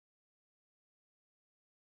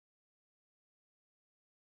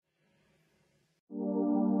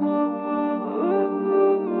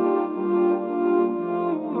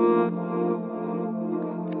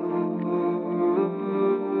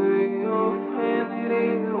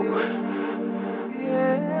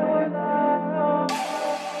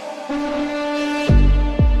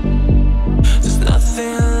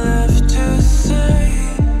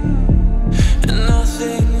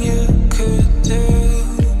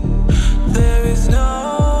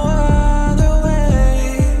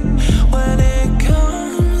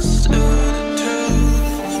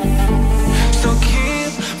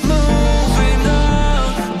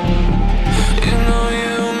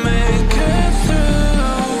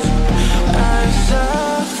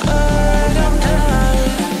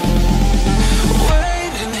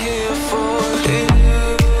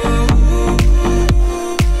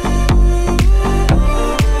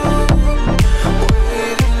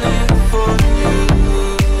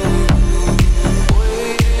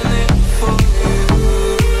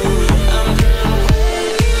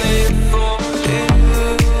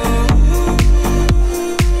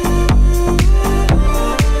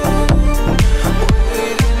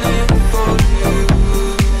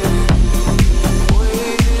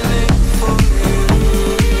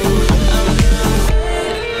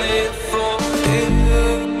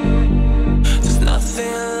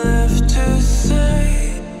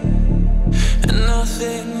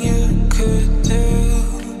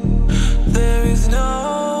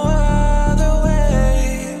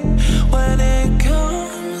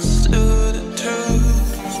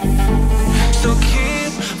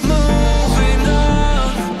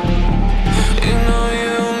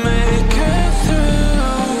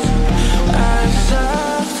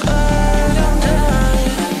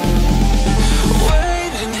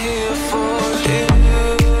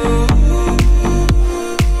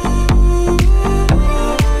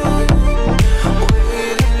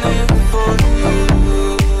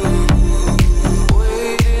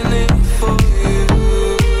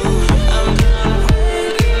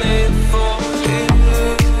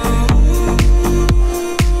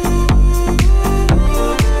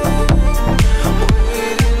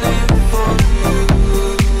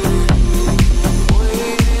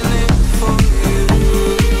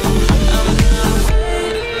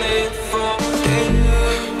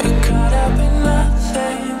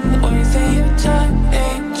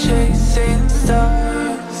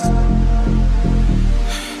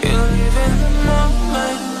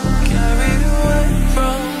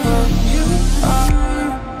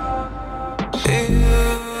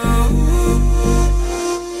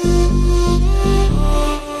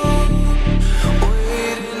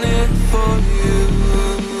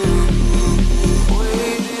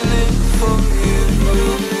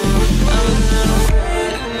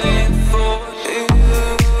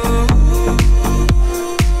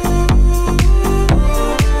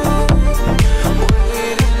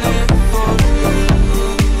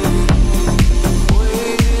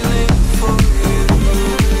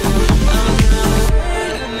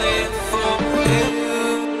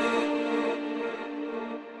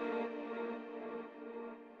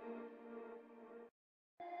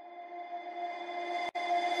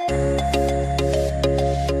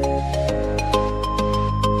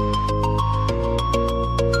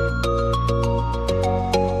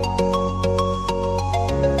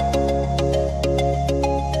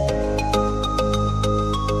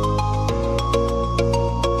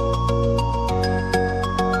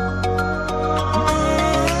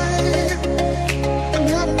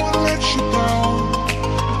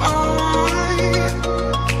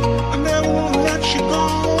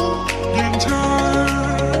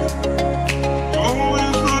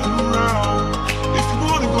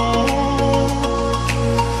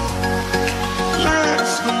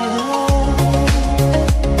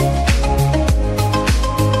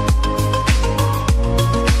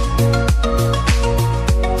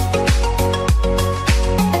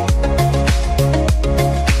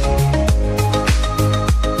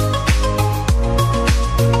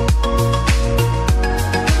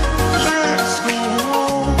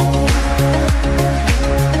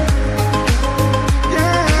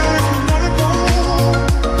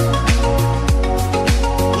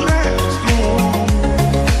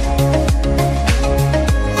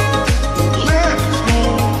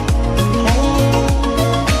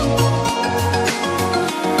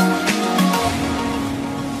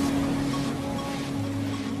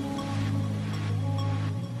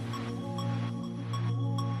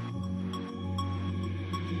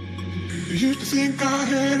Used to think I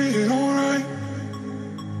had it alright.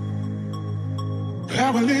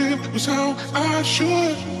 How I lived was how I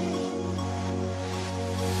should.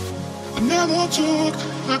 I never took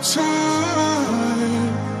the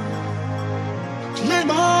time to lay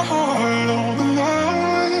my heart on the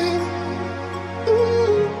line.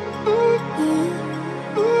 Ooh, ooh, ooh,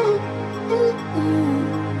 ooh, ooh, ooh,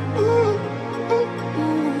 ooh, ooh,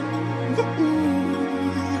 ooh.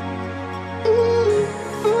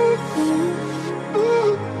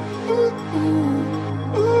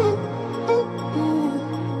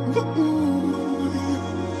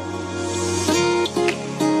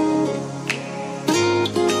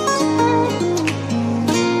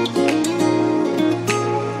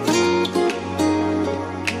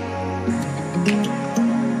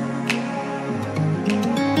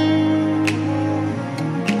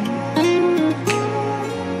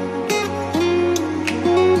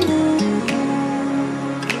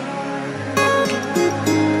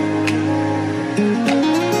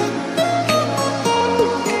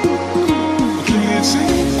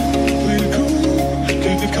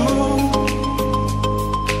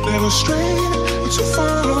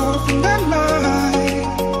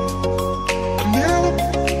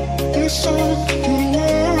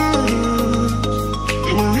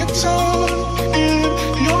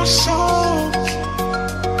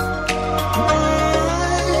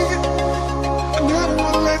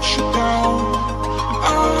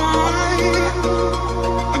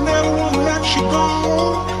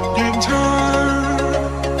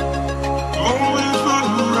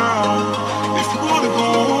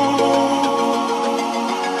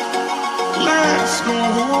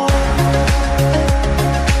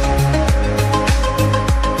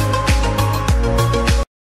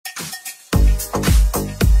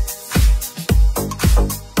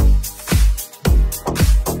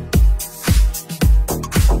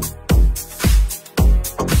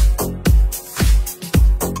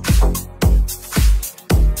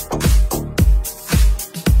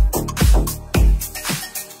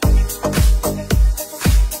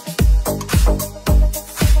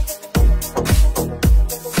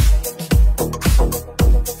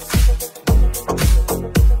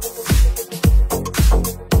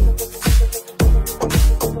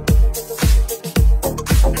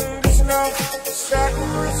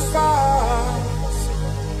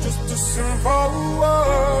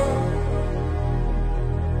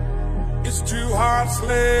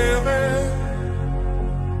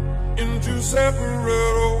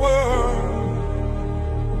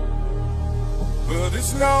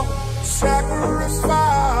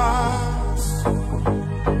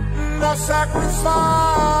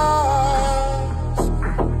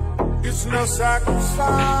 no sacrifice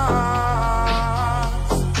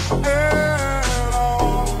at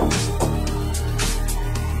all.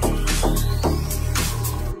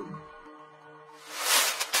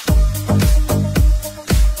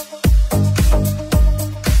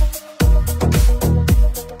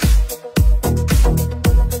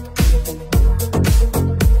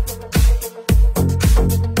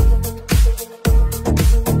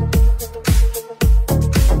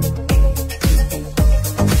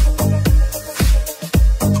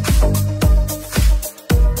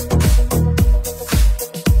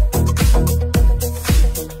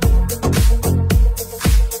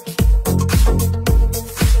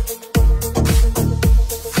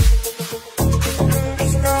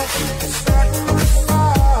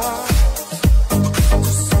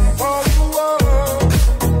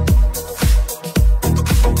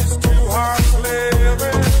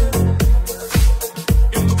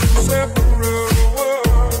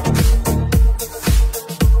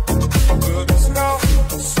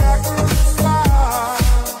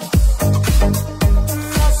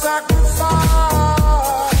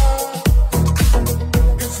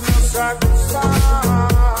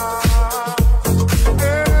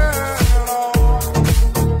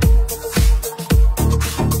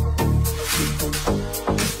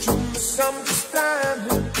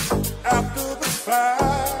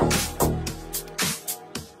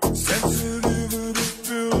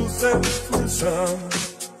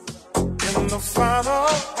 In the final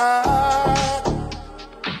act,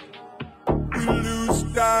 we lose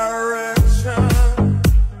direction.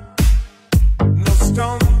 No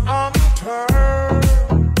stone unturned,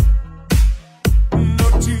 no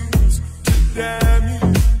tears to damn you.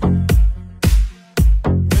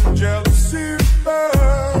 When jealousy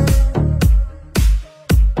burns,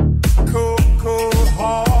 cold, cold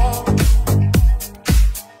heart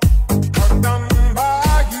are done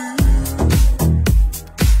by you.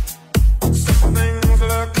 Some things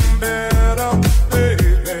look better,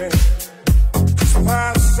 baby, just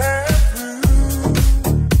passing through.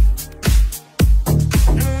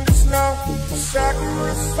 And it's no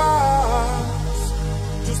sacrifice,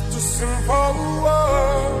 just a simple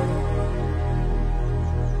word.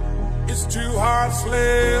 It's two hearts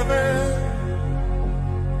living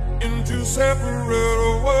in two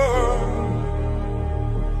separate worlds.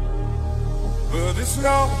 But it's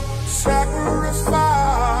no sacrifice,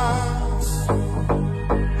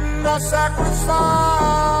 no sacrifice.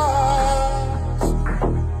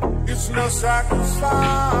 It's no sacrifice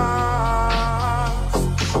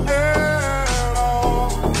at all.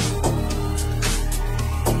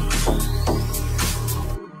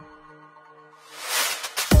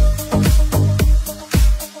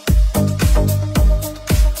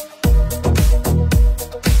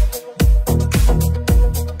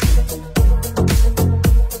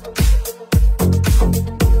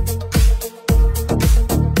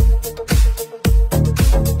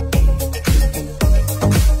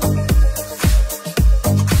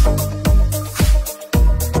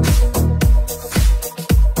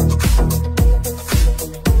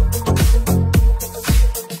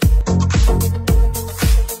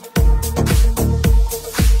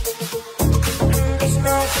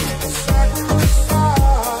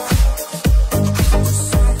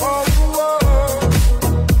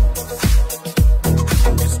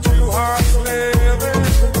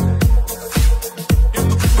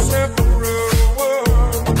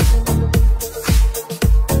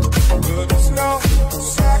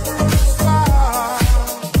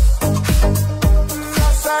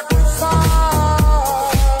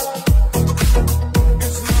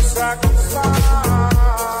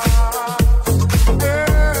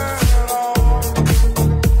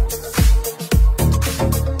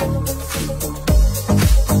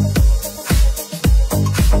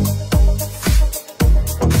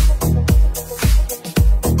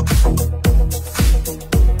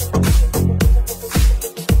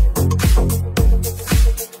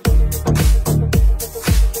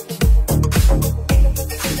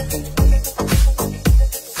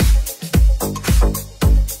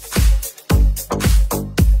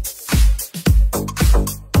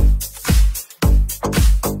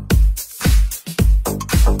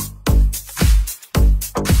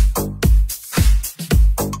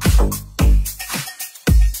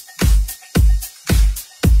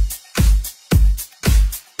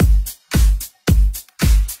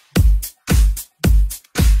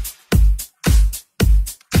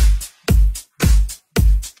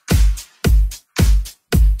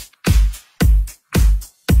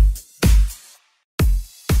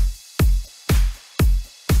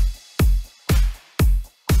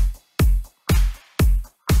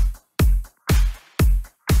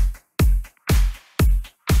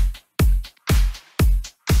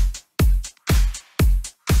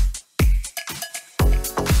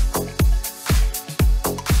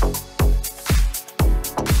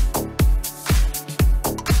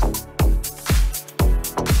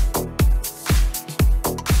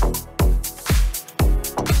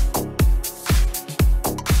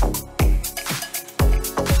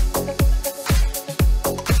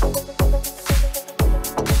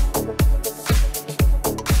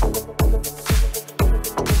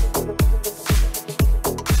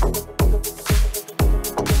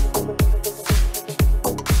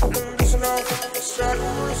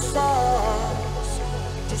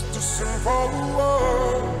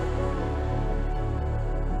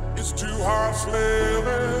 It's two hearts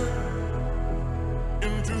living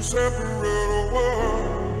in two separate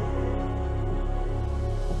worlds,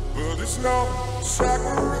 but it's no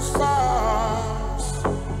sacrifice,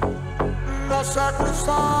 no sacrifice.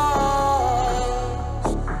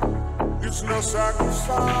 It's no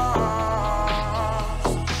sacrifice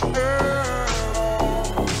at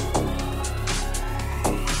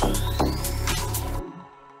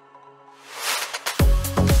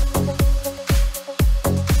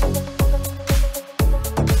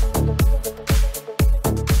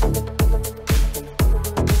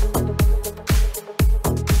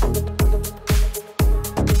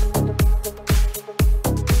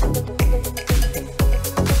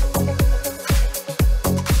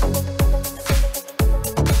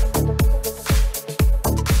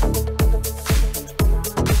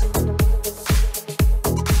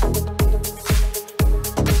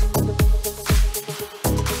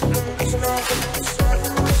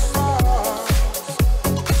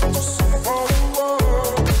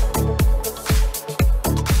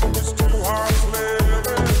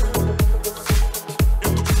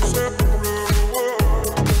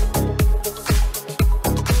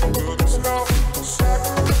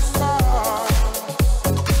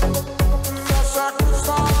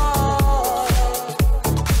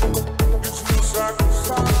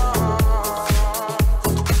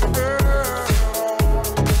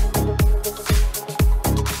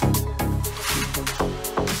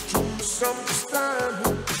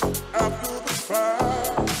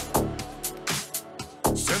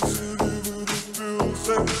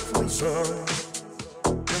all.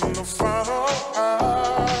 In the final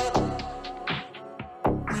act,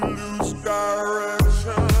 we lose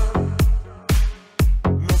direction.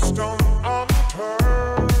 No stone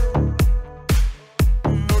unturned,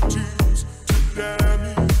 no tears to damn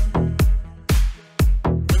you.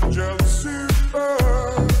 When jealousy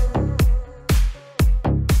burns,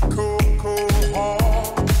 cold, cold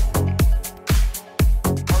hearts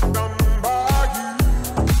are done by you.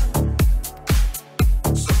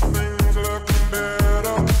 Some things looking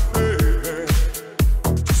better, baby,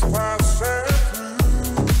 just passing through.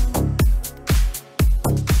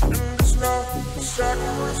 And it's not a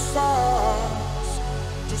sacrifice,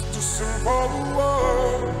 just a simple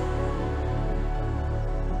word.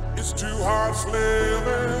 It's two hearts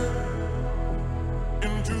living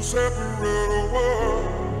in two separate worlds,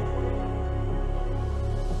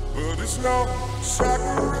 but it's no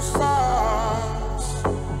sacrifice,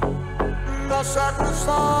 no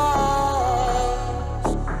sacrifice.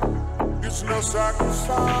 It's no sacrifice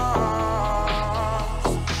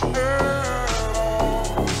at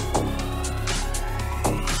all.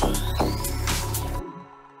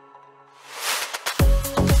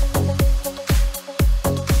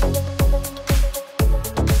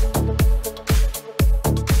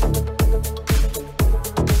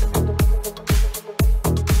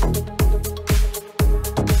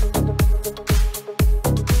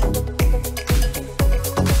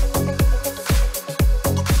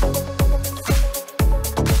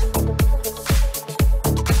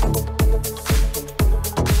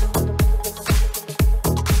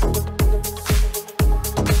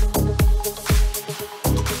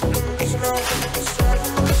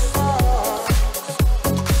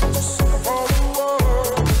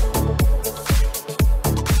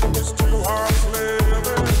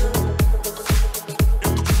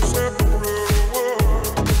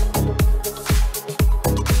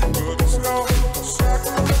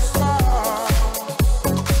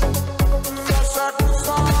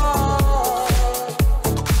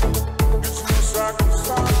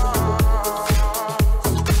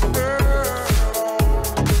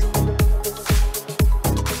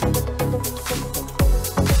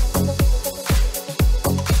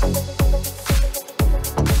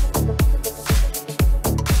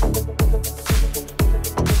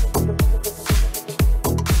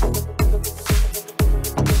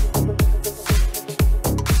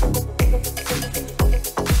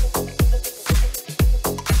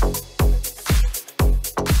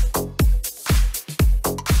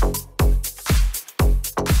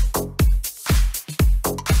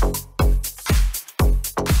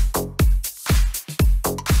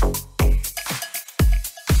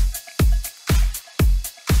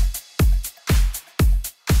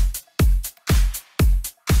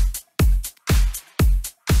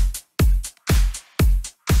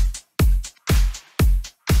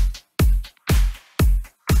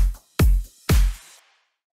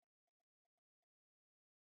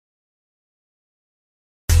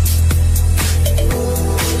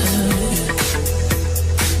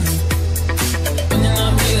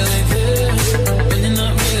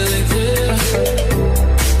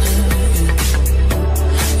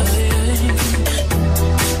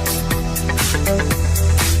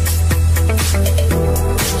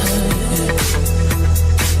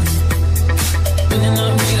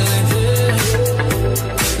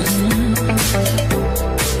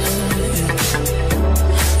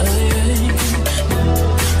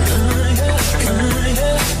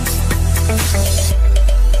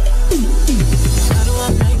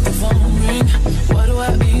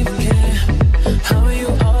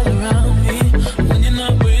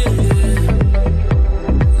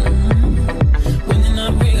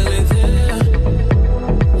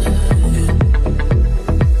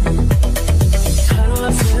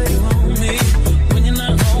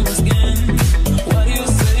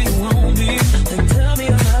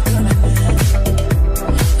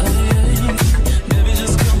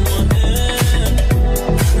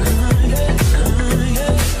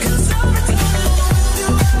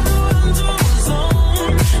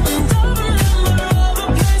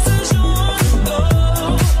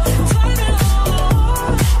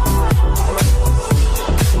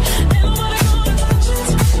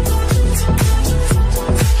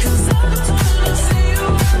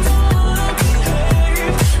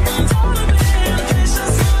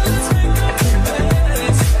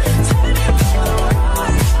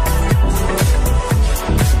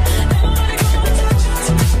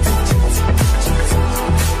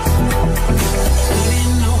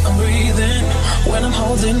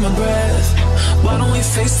 holding my breath. Why don't we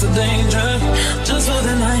face the danger just for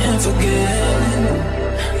the night and forget?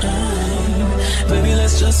 Baby,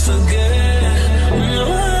 let's just forget.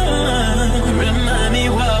 Remind me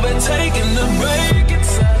while we're taking the break.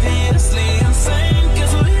 It's obviously insane,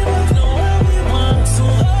 'cause we both know what we want. So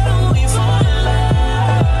why don't we fall in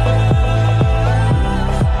love?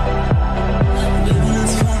 Baby,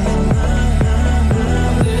 let's fall in love.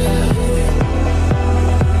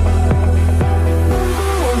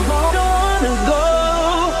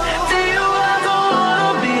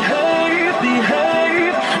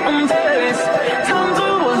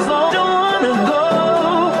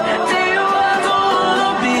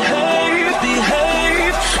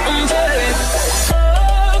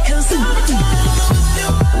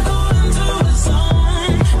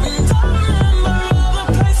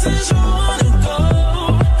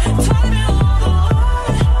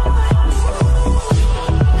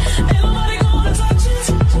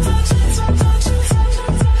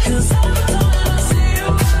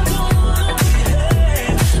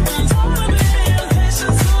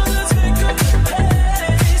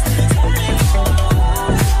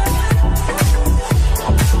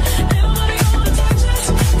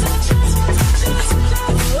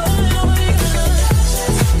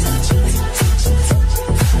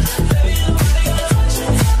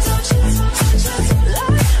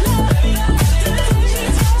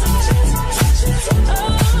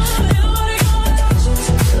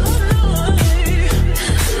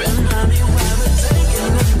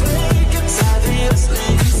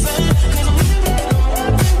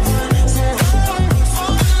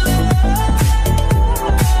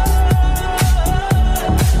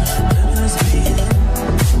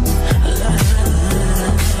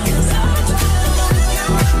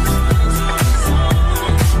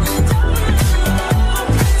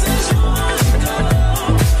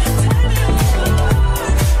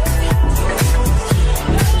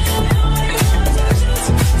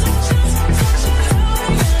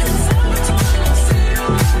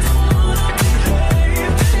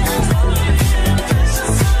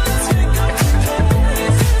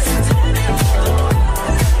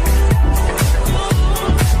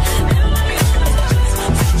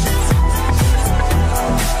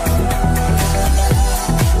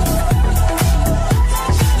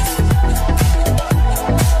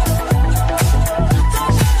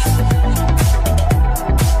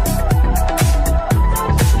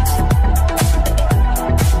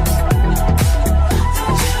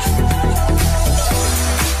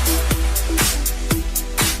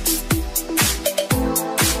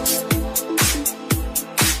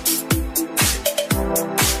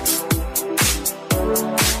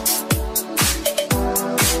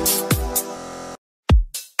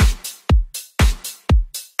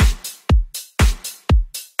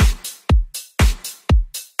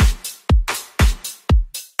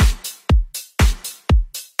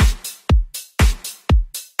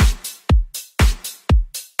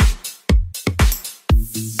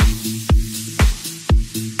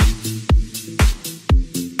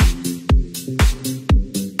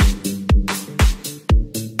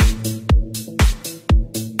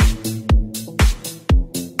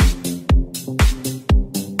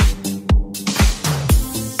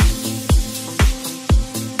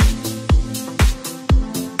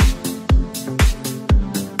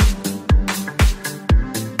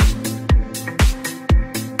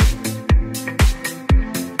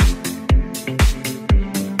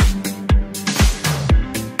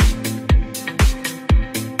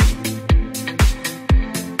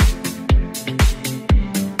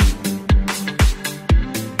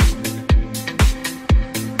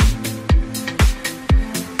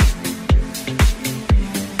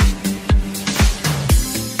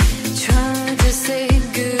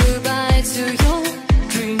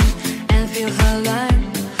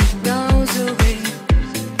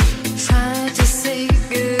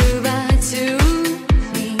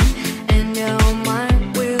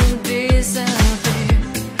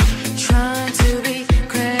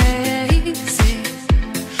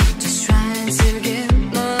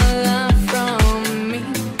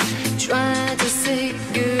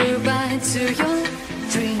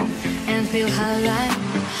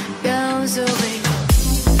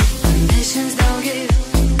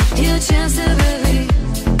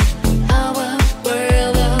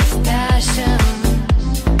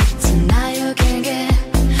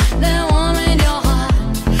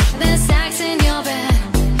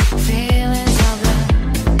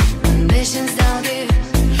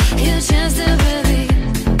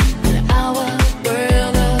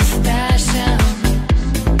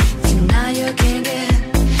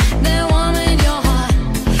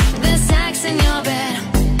 Bed.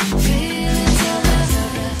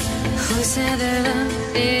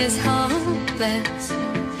 says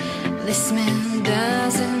this man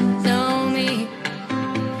doesn't know me.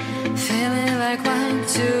 Feeling like one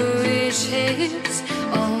to reach his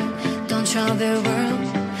own. Don't try the world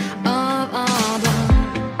of all alone.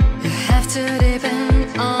 You have to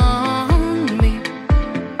depend on me.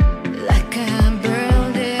 Like a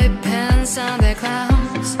bird depends on the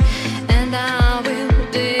clouds, and I will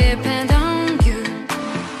depend on you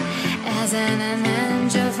as an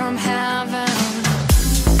angel from heaven.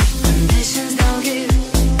 Conditions don't give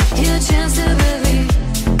you a chance to believe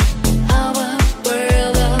our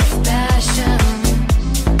world of passion.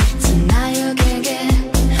 Tonight you can get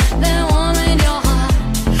the one in your heart,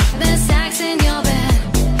 the sex in your bed,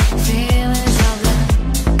 feelings of love.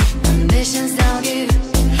 Conditions don't give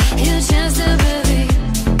you a chance to believe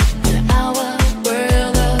our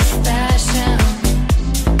world of passion.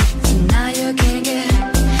 Tonight you can get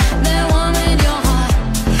the one in your heart,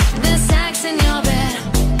 the sex in your bed,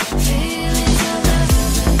 feelings of love.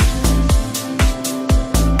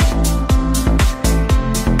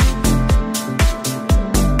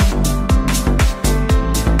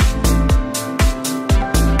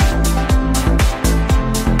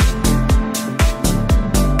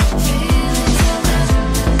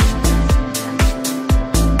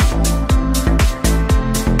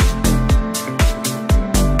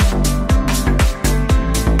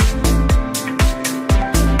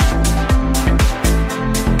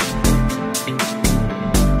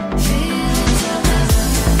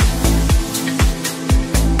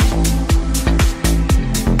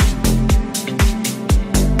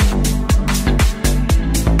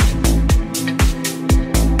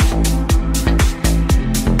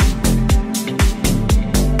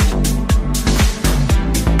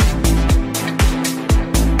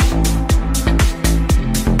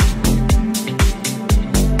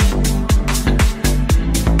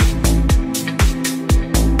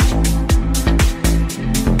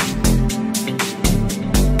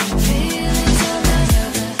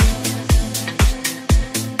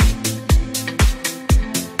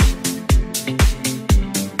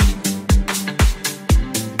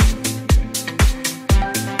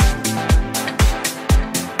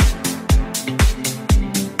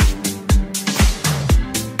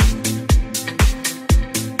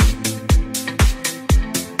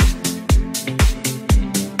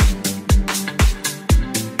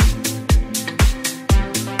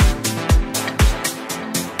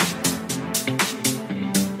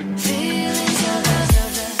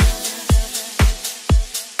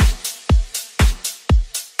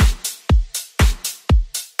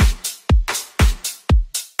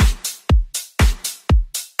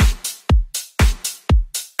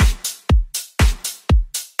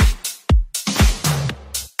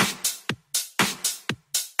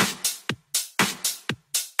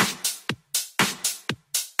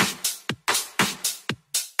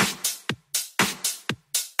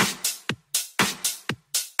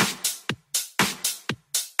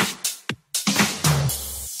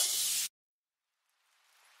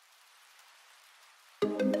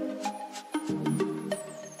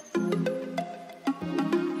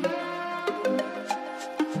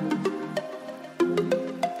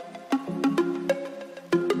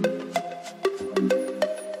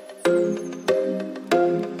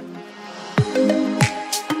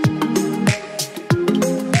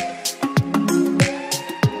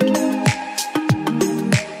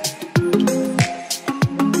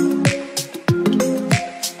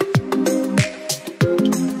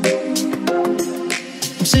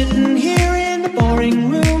 I'm sitting here in the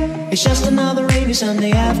boring room. It's just another rainy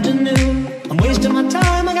Sunday afternoon. I'm wasting my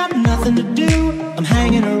time, I got nothing to do. I'm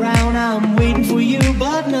hanging around, I'm waiting for you,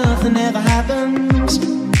 but nothing ever happens.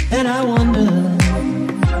 And I wonder,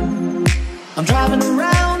 I'm driving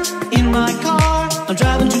around in my car. I'm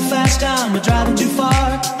driving too fast, I'm driving too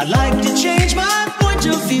far. I'd like to change my point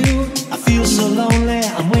of view. I feel so lonely,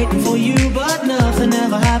 I'm waiting for you, but nothing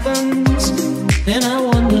ever happens. And I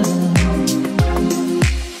wonder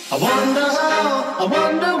how, I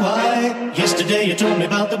wonder why. Yesterday you told me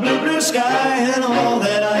about the blue, blue sky, and all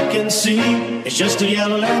that I can see is just a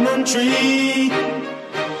yellow lemon tree.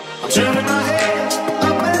 I'm turning my head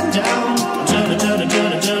up and down.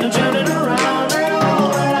 I'm turning around, and all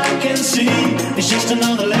that I can see is just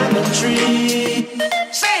another lemon tree.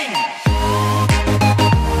 Sing!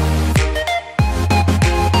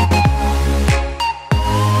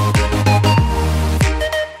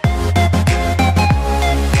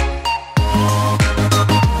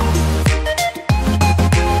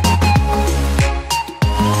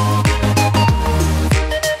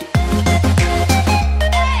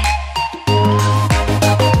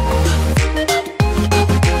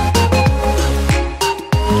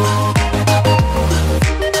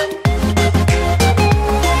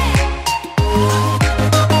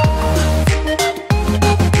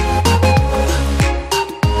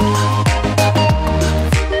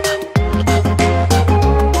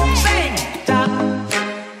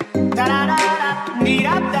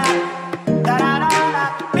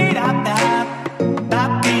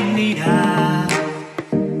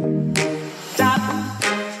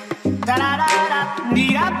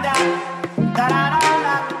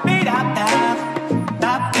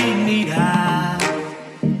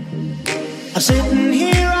 I'm sitting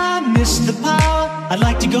here, I miss the power. I'd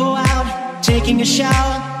like to go out, taking a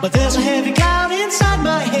shower, but there's a heavy cloud inside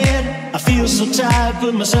my head. I feel so tired,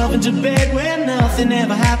 put myself into bed where nothing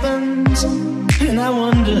ever happens. And I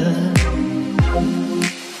wonder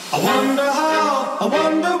how, I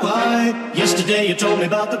wonder why. Yesterday you told me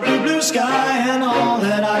about the blue, blue sky, and all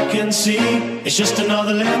that I can see is just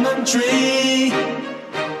another lemon tree.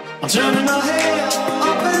 I'm turning my head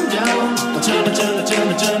up and down, I'm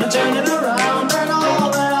turning around, and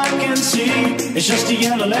all that I can see is just a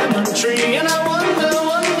yellow lemon tree. And I wonder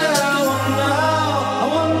why.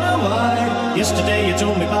 Yesterday you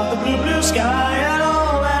told me about the blue, blue sky, and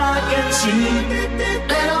all that I can see,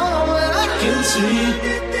 and all that I can see,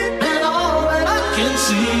 and all that I can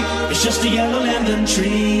see is just a yellow lemon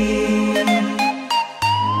tree.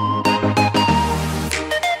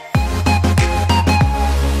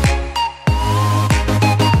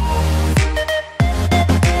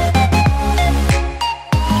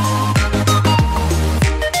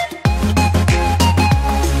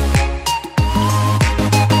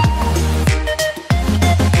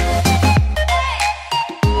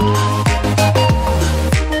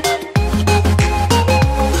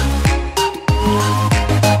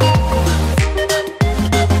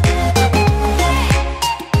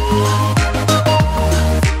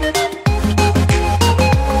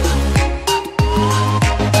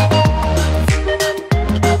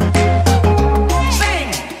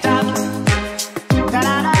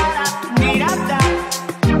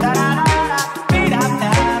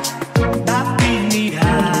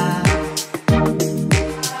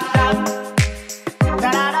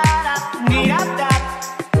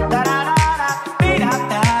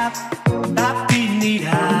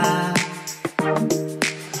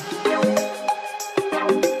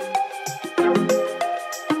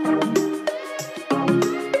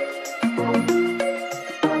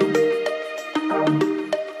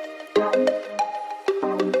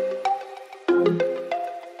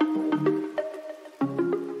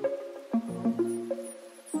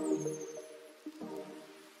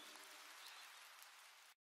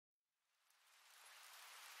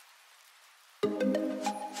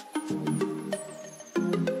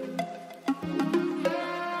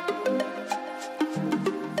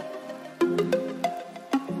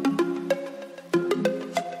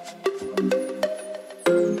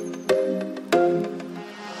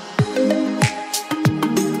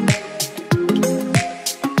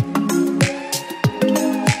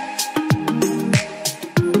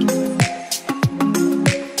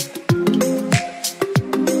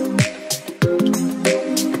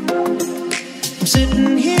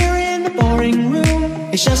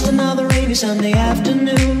 Sunday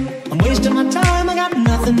afternoon. I'm wasting my time, I got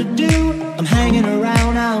nothing to do. I'm hanging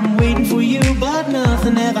around, I'm waiting for you, but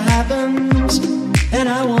nothing ever happens. And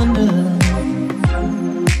I wonder,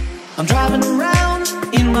 I'm driving around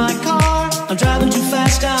in my car. I'm driving too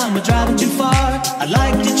fast, I'm driving too far. I'd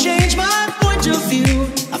like to change my point of view.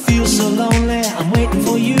 I feel so lonely, I'm waiting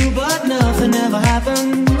for you, but nothing ever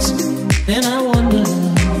happens. And I wonder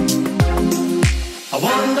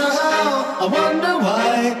how, I wonder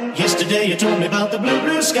why. Yesterday you told me about the blue,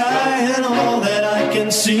 blue sky, and all that I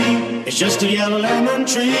can see is just a yellow lemon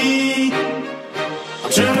tree.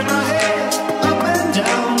 I'm turning my head up and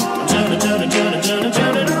down, I'm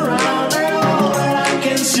turning around, and all that I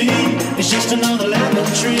can see is just another lemon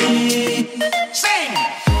tree. Sing!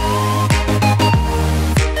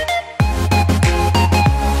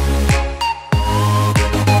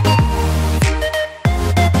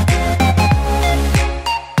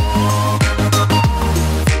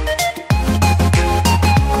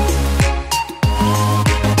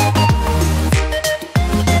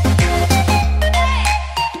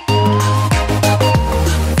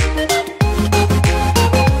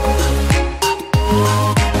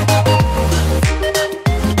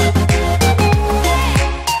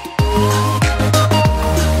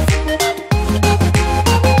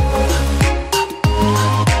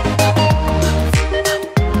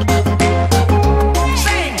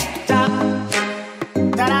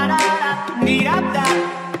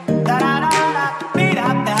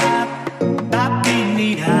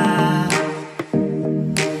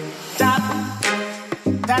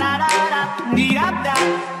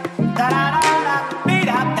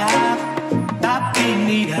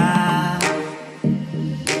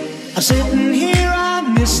 I'm sitting here, I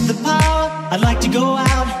miss the power. I'd like to go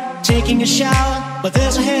out, taking a shower, but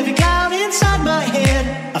there's a heavy cloud inside my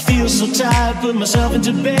head. I feel so tired, put myself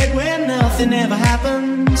into bed where nothing ever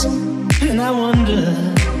happens. And I wonder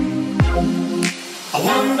I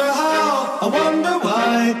wonder how, I wonder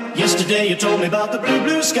why. Yesterday you told me about the blue,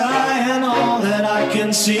 blue sky, and all that I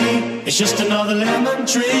can see is just another lemon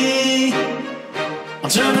tree. I'm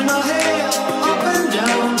turning my head up and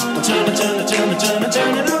down, I'm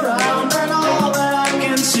turning around, and all that I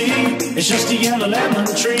can see is just a yellow lemon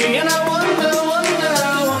tree. And I wonder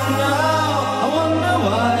how, I wonder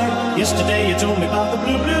why. Yesterday you told me about the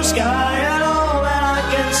blue, blue sky, and all that I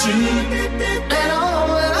can see, and all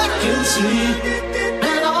that I can see,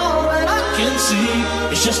 and all that I can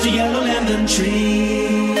see is just a yellow lemon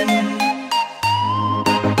tree.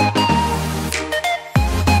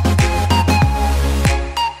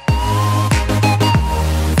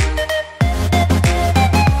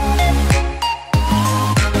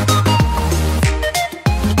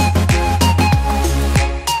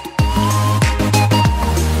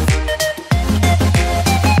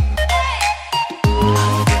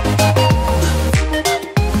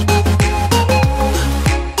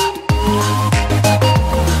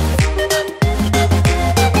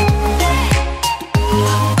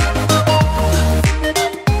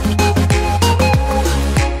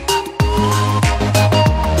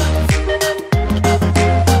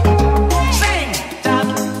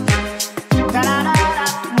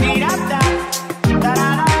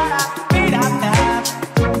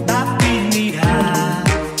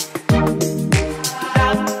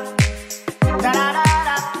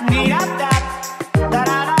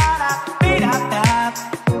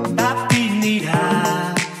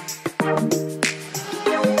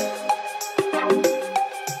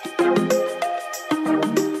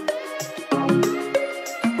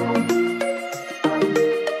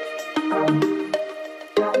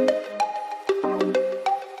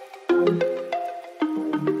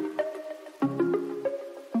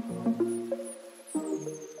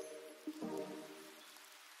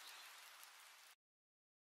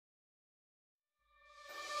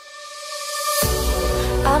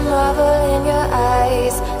 I marvel in your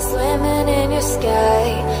eyes, swimming in your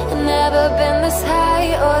sky. I've never been this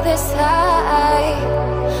high or this high.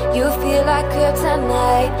 You feel like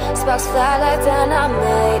kryptonite, sparks fly like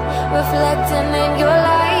dynamite, reflecting in your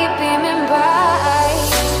light, beaming bright.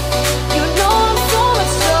 You know I'm so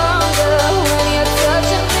much stronger when you're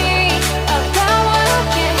touching me. I've got what I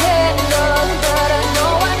can't handle, but I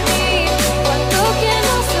know I need. One look and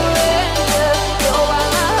I'll surrender. You're why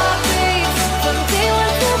my heart beats. From day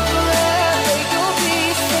one to forever, you'll be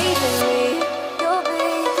saving me. You'll be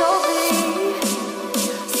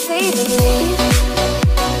saving me.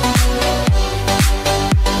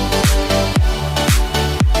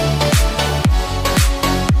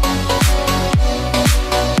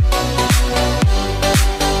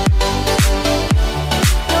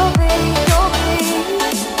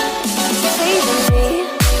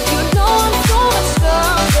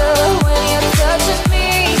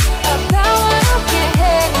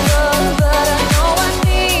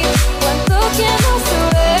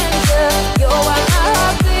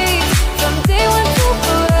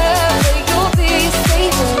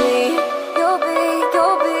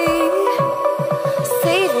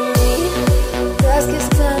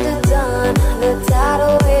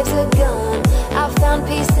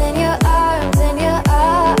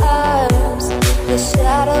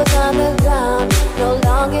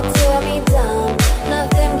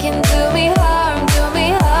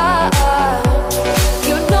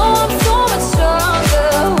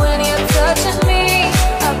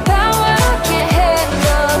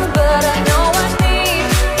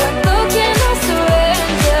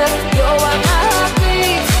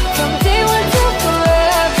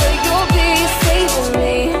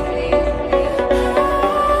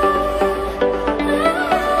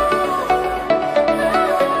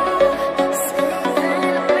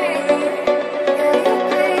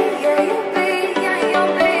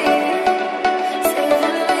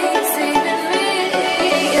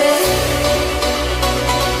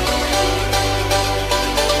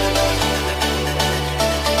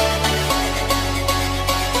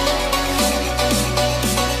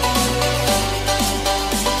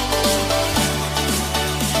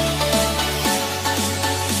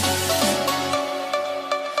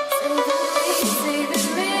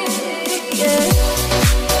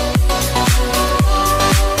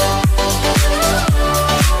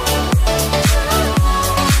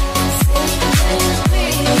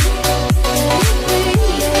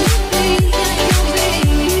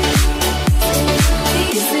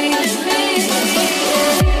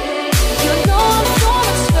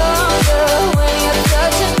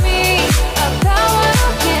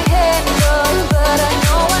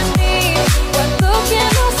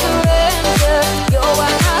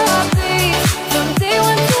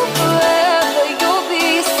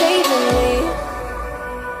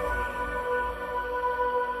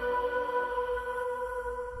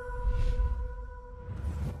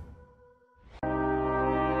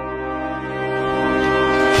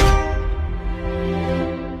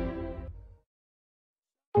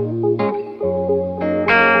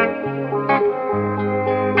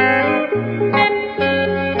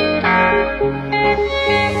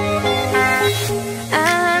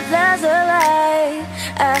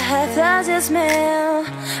 smell.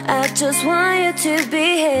 I just want you to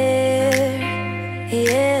be here,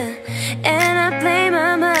 yeah. And I blame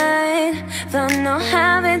my mind for not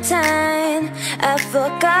having time. I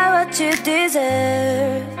forgot what you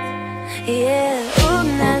deserve, yeah. Ooh,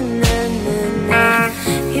 na na na na.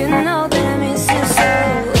 You know that I miss you so.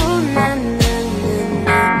 Ooh, na na na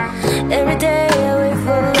na. Every day I wait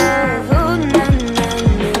for love. Ooh, na na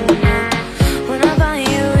na na. When I find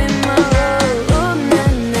you in my road. Ooh, na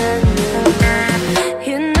na na na.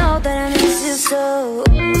 You know that I miss you so.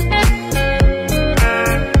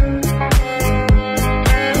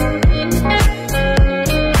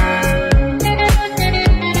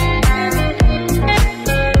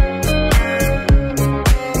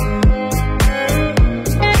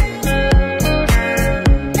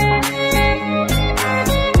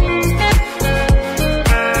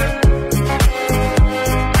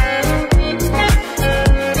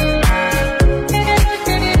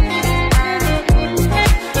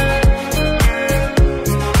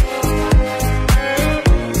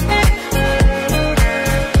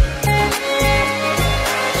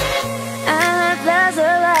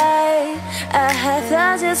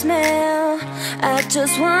 Smell. I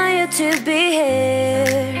just want you to be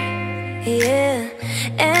here, yeah.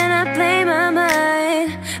 And I blame my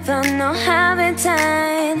mind for not having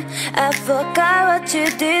time. I forgot what you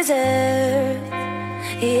deserve,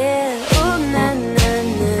 yeah. Ooh, na na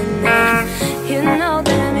na na. You know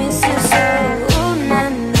that I miss you so. Ooh, na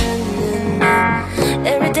na na na.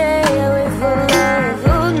 Every day I wait for love.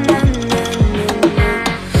 Ooh, na na na na.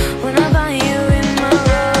 When I find you in my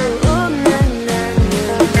road. Ooh, na na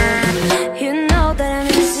na na. You know that I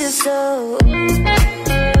miss you so.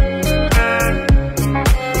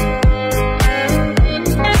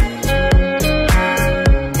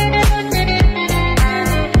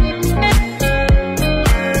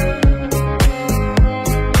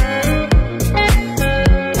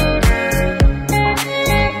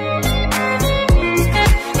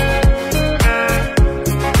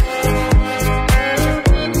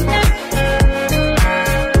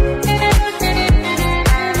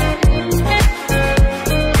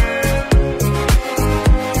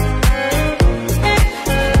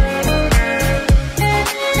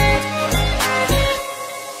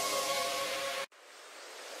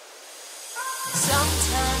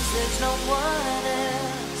 Sometimes there's no one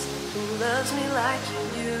else who loves me like you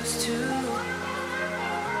used to.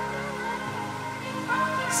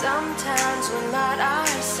 Sometimes we're not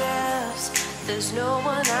ourselves. There's no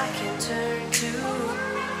one I can turn to.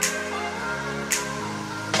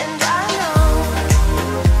 And I know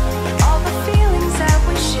all the feelings that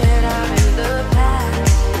we shared are in the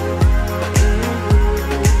past.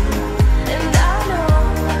 And I know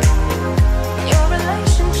your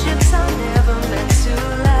relationships are never meant to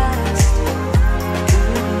last.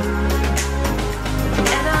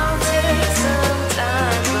 And I'll take some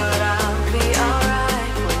time, but I'll be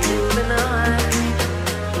alright. We're moving on.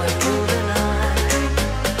 We're moving on.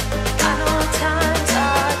 I know times are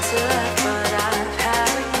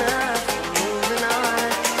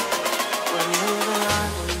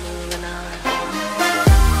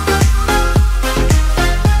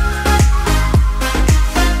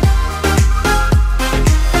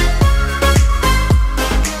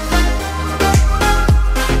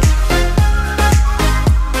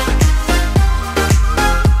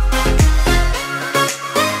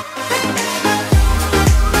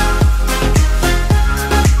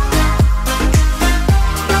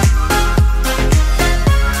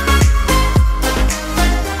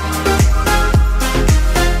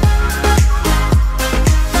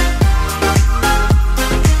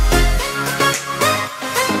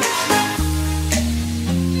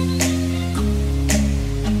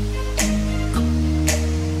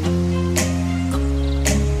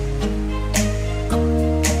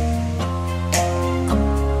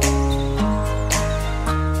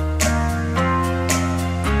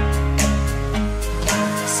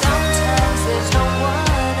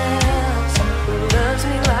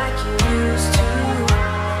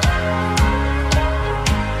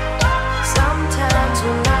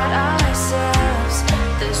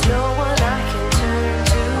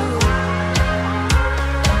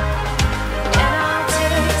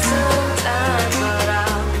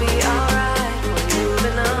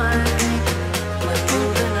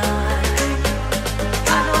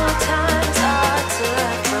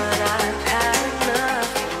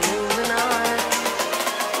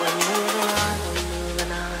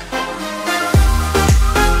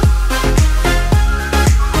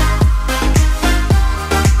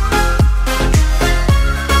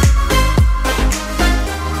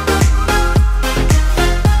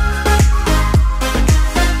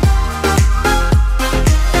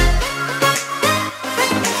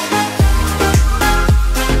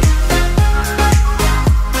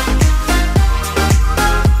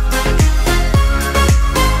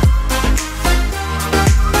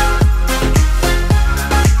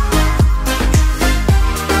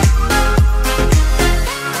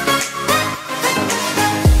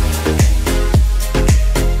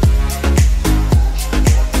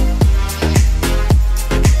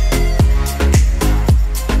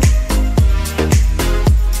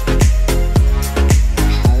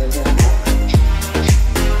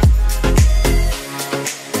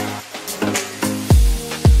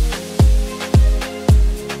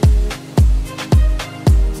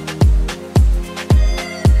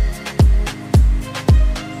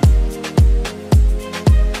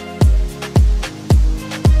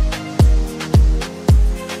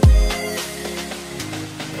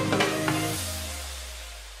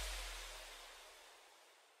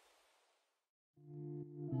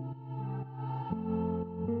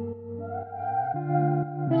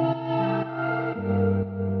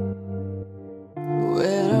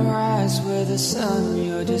eyes where the sun,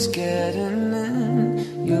 you're just getting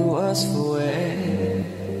in. Your words for way.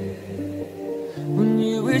 When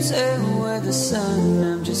you return where the sun,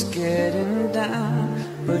 I'm just getting down,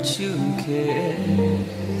 but you don't care.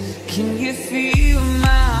 Can you feel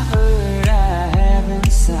my hurt I have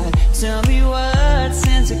inside? Tell me what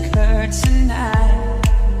sins occurred tonight.